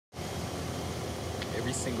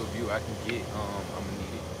Every single view I can get, I'm gonna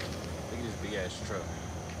need it. Look at this big ass truck.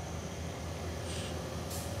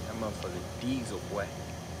 That motherfucker diesel, boy.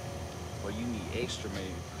 Boy, you need extra money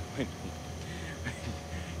to put money.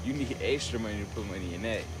 You need extra money to put money in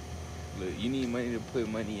that. Look, you need money to put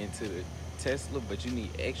money into the Tesla, but you need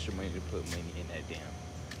extra money to put money in that damn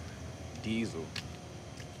diesel.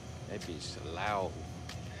 That bitch loud.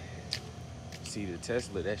 See, the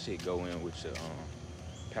Tesla, that shit go in with your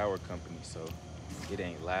power company, so it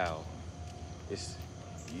ain't loud. It's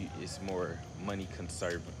more money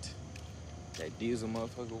conservant. That diesel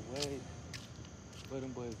motherfucker, what? But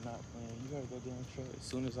them boys not playing. You heard that damn truck? As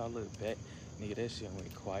soon as I look back, nigga, that shit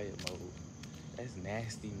went quiet mode. That's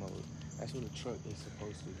nasty mode. That's what a truck is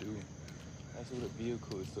supposed to do. That's what a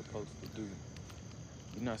vehicle is supposed to do.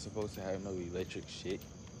 You're not supposed to have no electric shit.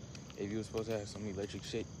 If you were supposed to have some electric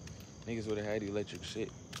shit, niggas would have had electric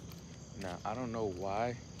shit. Now, I don't know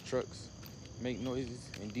why trucks make noises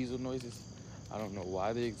and diesel noises. I don't know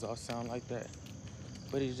why the exhaust sound like that,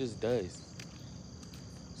 but it just does.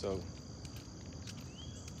 So,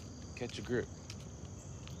 catch your grip.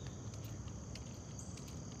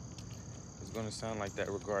 It's gonna sound like that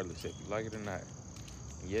regardless, if you like it or not.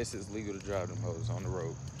 And yes, it's legal to drive them hoes on the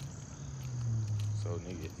road. So,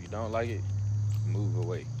 nigga, if you don't like it, move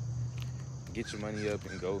away. Get your money up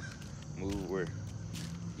and go move where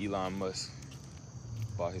Elon Musk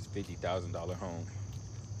bought his $50,000 home.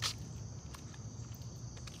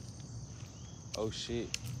 Oh shit.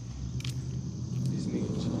 This nigga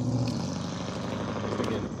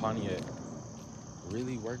in the Pontiac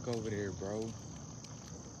really work over there, bro.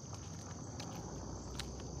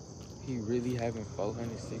 He really having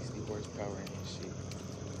 460 horsepower in his shit.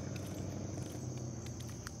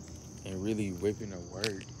 And really whipping a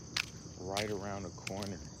work right around the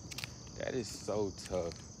corner. That is so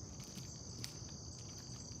tough.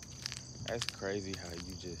 That's crazy how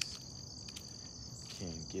you just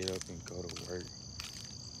can get up and go to work.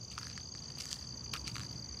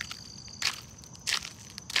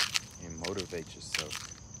 And motivate yourself.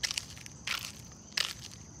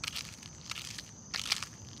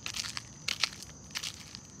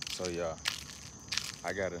 So y'all,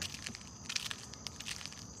 I got a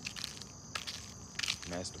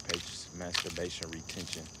masturbation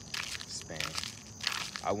retention span.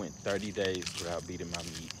 I went 30 days without beating my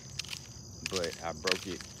meat, but I broke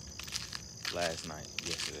it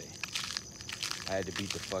yesterday. I had to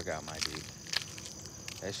beat the fuck out my dick.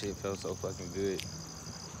 That shit felt so fucking good.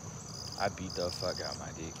 I beat the fuck out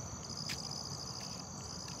my dick.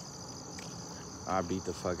 I beat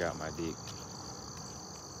the fuck out my dick.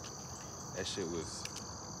 That shit was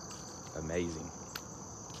amazing.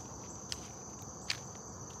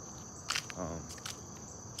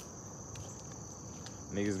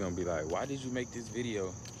 Niggas gonna be like, why did you make this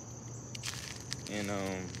video? And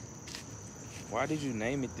why did you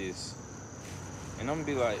name it this? And I'm gonna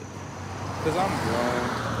be like, cause I'm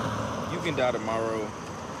grown. You can die tomorrow.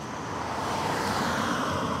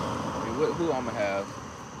 And who I'm gonna have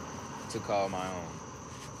to call my own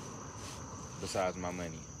besides my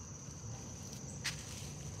money?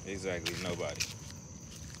 Exactly, nobody.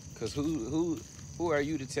 Cause who are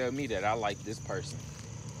you to tell me that I like this person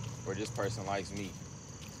or this person likes me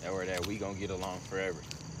or that we gonna get along forever?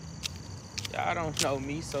 Y'all don't know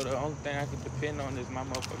me, so the only thing I can depend on is my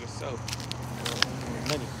motherfucking self.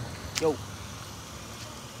 Money. Yo.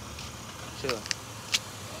 Chill.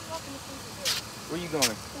 Where you going? To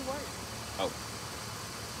work. Oh.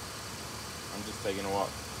 I'm just taking a walk.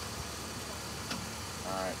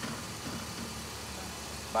 Alright.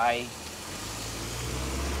 Bye.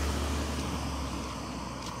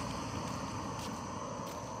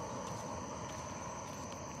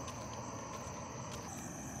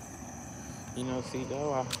 You know, see,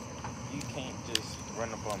 though, you can't just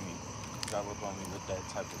run up on me, drive up on me with that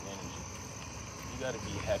type of energy. You gotta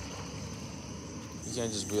be happy. You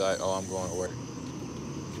can't just be like, oh, I'm going to work.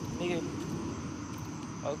 Nigga.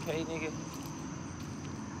 Okay, nigga.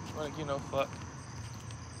 Wanna give no fuck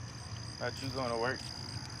about you going to work?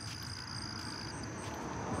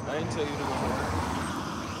 I didn't tell you to go to work.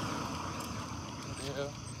 What the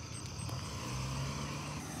hell?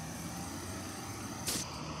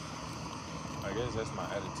 I guess that's my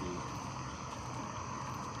attitude.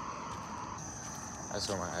 That's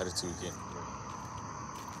where my attitude getting.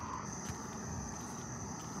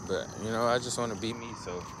 But, you know, I just want to be me,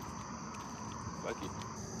 so fuck it.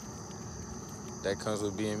 That comes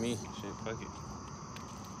with being me. Shit, fuck it.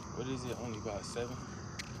 What is it? Only about 7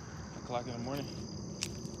 o'clock in the morning?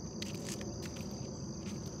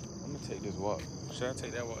 I'm gonna take this walk. Should I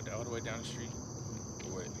take that walk all the way down the street?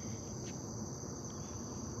 Or what?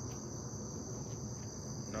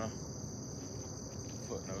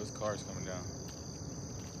 there's cars coming down.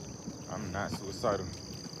 I'm not suicidal.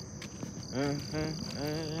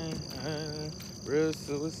 Real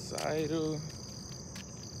suicidal.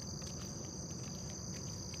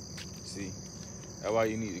 See, that's why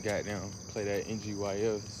you need to goddamn play that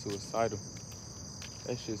NGYF Suicidal.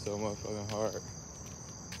 That shit so motherfucking hard.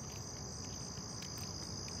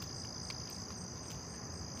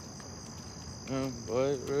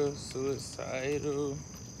 Boy, real suicidal.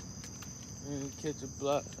 Catch a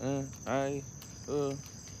block, rifle.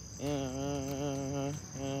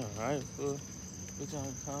 Rifle. Bitch,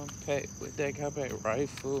 I'm compact with that compact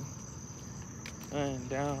rifle. Run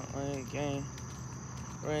down on the game.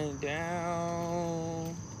 Run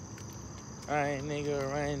down. Alright,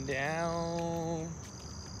 nigga, run down.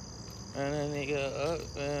 Run a nigga up,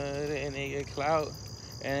 that nigga clout.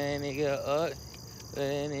 And that nigga up,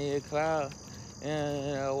 that nigga clout.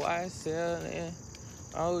 And YSL, nigga.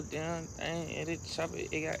 Oh, damn, thing, and it chop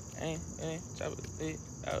it, it got, chop it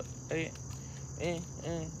out, yeah.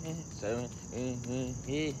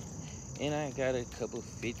 And I got a couple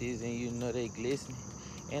 50s, and you know they glistening.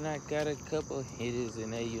 And I got a couple hitters,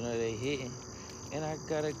 and they, you know they hitting. And I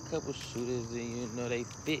got a couple shooters, and you know they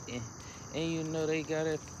fitting. And you know they got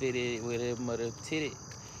it fitted with a mother titty.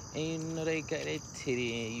 And you know they got that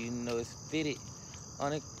titty, and you know it's fitted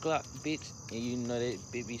on the clock, bitch. And you know that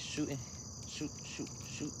bitch be shooting. Shoot, shoot,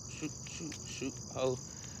 shoot, shoot, shoot, shoot, oh.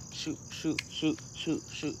 Shoot, shoot, shoot, shoot,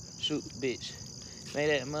 shoot, shoot, bitch. Make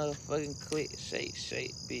that motherfucking quick shake,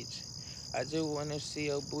 shake, bitch. I just wanna see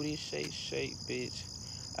your booty shake, shake, bitch.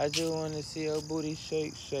 I just wanna see your booty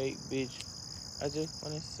shake, shake, bitch. I just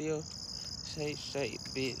wanna see your shake, shake,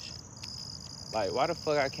 bitch. Like, why the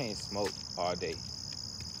fuck I can't smoke all day?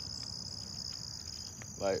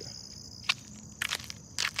 Like,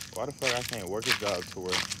 why the fuck I can't work a job to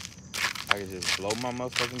where I can just blow my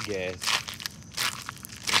motherfucking gas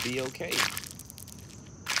and be okay?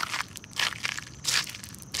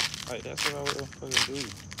 Like, that's what I would fucking do.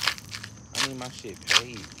 I need my shit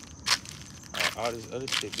paid. Like, all this other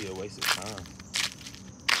shit be a waste of time.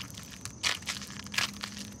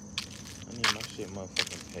 I need my shit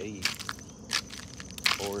motherfucking paid.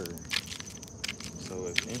 Or, so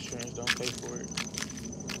if insurance don't pay for it,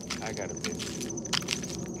 I gotta pay for it.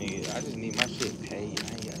 Nigga, I just need my shit paid. I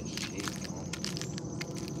ain't got shit on.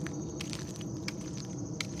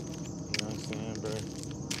 You know what I'm saying, bro?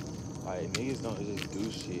 Like, niggas don't just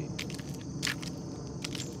do shit.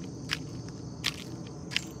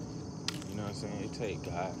 You know what I'm saying? It take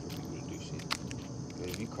God for people to do shit. Cause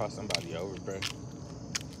if you cross somebody over, bro,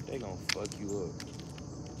 they gonna fuck you up.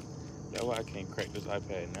 That's why I can't crack this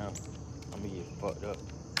iPad now. I'm gonna get fucked up.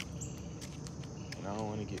 And I don't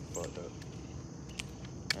wanna get fucked up.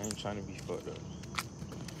 I ain't trying to be fucked up.